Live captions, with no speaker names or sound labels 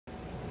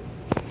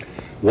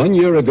1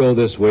 year ago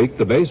this week,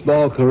 the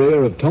baseball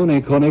career of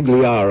Tony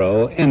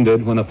Conigliaro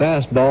ended when a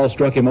fastball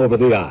struck him over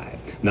the eye.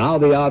 Now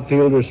the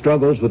outfielder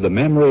struggles with the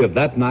memory of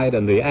that night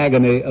and the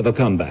agony of a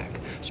comeback.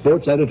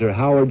 Sports editor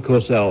Howard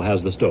Cosell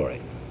has the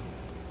story.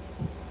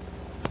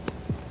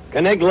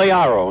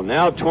 Conigliaro,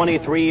 now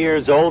 23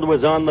 years old,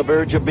 was on the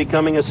verge of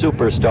becoming a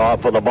superstar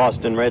for the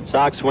Boston Red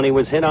Sox when he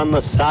was hit on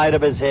the side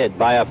of his head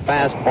by a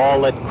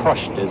fastball that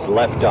crushed his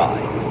left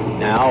eye.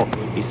 Now,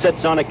 he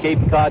sits on a Cape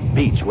Cod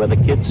beach where the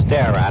kids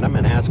stare at him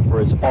and ask for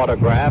his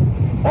autograph,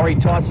 or he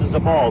tosses a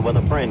ball with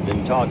a friend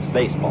and talks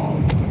baseball.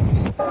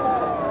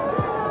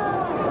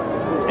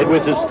 It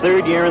was his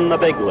third year in the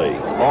big leagues.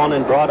 Born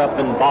and brought up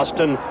in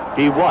Boston,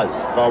 he was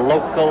the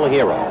local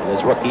hero. In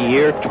his rookie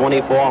year,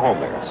 24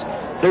 homers,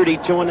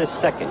 32 in his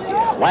second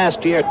year.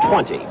 Last year,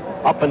 20,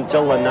 up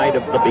until the night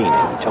of the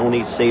beating.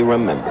 Tony C.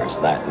 remembers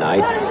that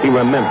night. He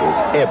remembers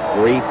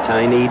every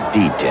tiny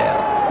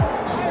detail.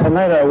 The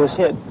night I was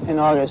hit in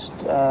August,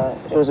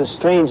 it was a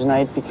strange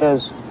night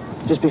because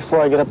just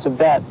before I got up to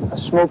bat, a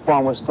smoke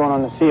bomb was thrown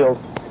on the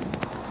field.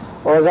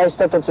 Well, as I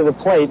stepped up to the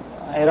plate,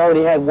 I had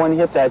already had one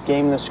hit that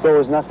game, and the score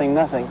was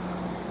 0-0.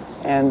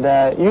 And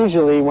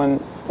usually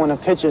when a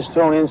pitch is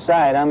thrown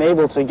inside, I'm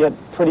able to get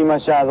pretty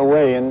much out of the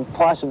way, and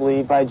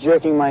possibly by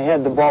jerking my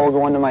head, the ball will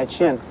go under my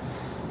chin.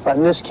 But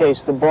in this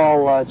case, the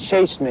ball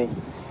chased me.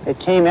 It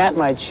came at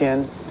my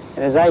chin,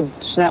 and as I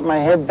snapped my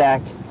head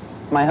back,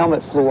 my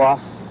helmet flew off,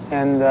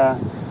 and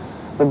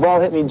the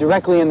ball hit me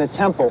directly in the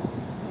temple.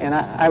 And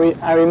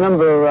I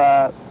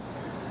remember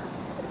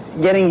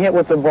getting hit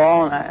with the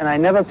ball, and I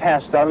never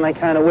passed out, and I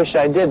kind of wish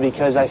I did,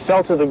 because I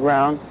fell to the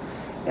ground,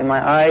 and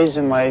my eyes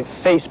and my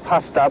face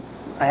puffed up.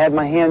 I had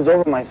my hands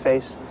over my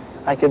face.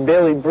 I could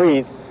barely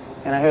breathe,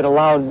 and I heard a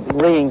loud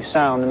ringing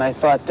sound, and I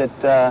thought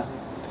that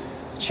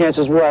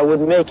chances were I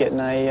wouldn't make it,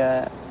 and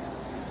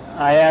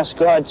I asked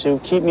God to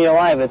keep me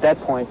alive at that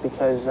point,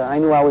 because I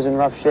knew I was in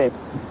rough shape.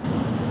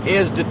 He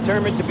is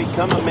determined to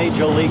become a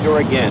major leaguer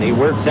again. He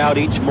works out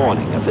each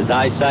morning. If his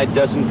eyesight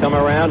doesn't come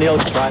around, he'll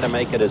try to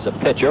make it as a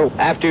pitcher.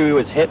 After he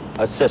was hit,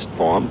 a cyst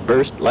formed,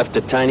 burst, left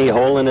a tiny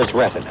hole in his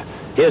retina.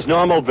 He has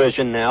normal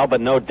vision now,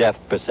 but no depth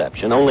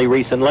perception. Only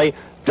recently,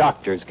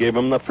 doctors gave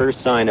him the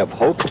first sign of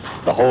hope.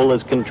 The hole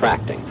is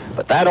contracting.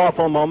 But that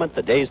awful moment,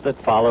 the days that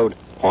followed,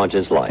 haunt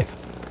his life.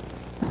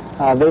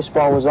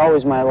 Baseball was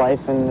always my life,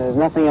 and there's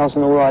nothing else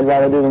in the world I'd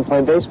rather do than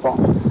play baseball.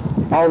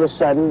 All of a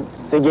sudden,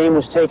 the game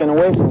was taken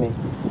away from me.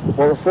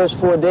 Well, the first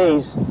 4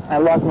 days, I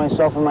locked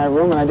myself in my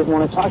room, and I didn't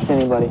want to talk to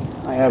anybody.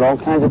 I had all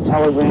kinds of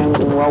telegrams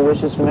and well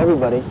wishes from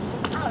everybody.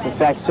 In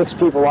fact, 6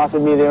 people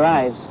offered me their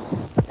eyes.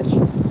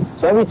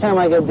 So every time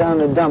I get down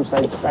in the dumps,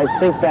 I'd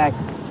think back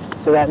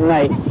to that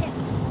night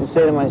and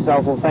say to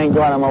myself, well, thank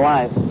God I'm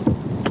alive.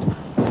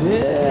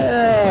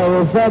 Yeah,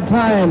 well, it's that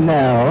time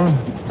now.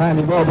 Time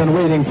you've all been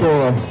waiting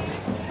for,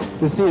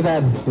 to see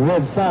that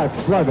Red Sox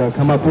slugger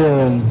come up here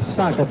and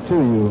sock it to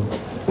you.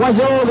 I want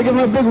you all to give him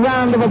a big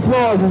round of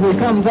applause as he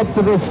comes up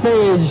to the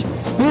stage.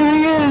 Here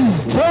he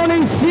is,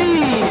 Tony C.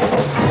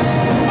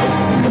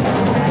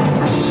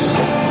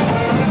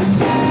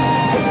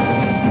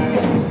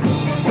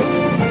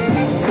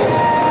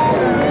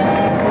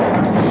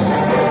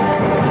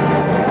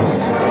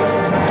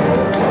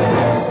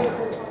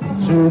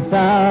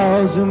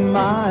 2,000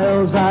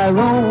 miles I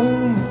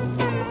roam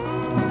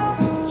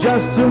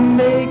just to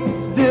make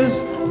this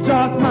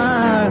dark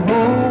my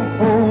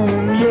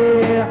home.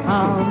 Yeah,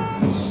 I'm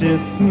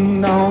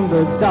sitting on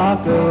the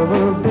dock of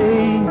a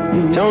bay.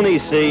 Tony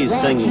C.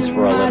 sings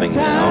for a living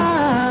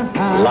now.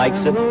 He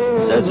likes it,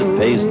 says it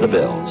pays the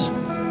bills.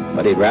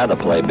 But he'd rather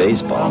play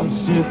baseball.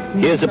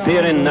 He has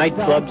appeared in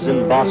nightclubs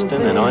in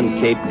Boston and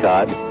on Cape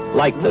Cod,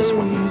 like this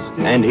one.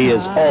 And he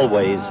is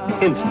always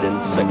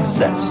instant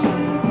success.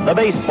 The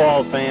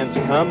baseball fans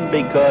come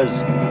because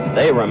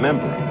they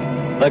remember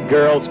him. The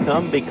girls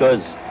come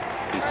because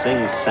he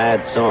sings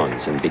sad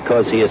songs and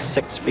because he is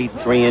 6 feet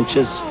 3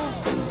 inches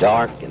and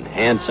dark and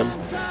handsome.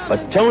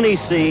 But Tony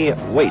C.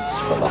 waits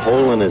for the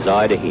hole in his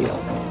eye to heal.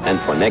 And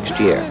for next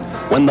year,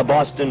 when the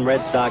Boston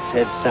Red Sox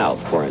head south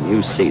for a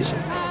new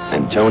season,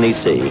 and Tony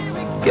C.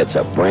 gets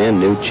a brand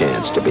new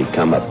chance to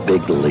become a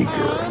big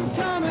leaguer.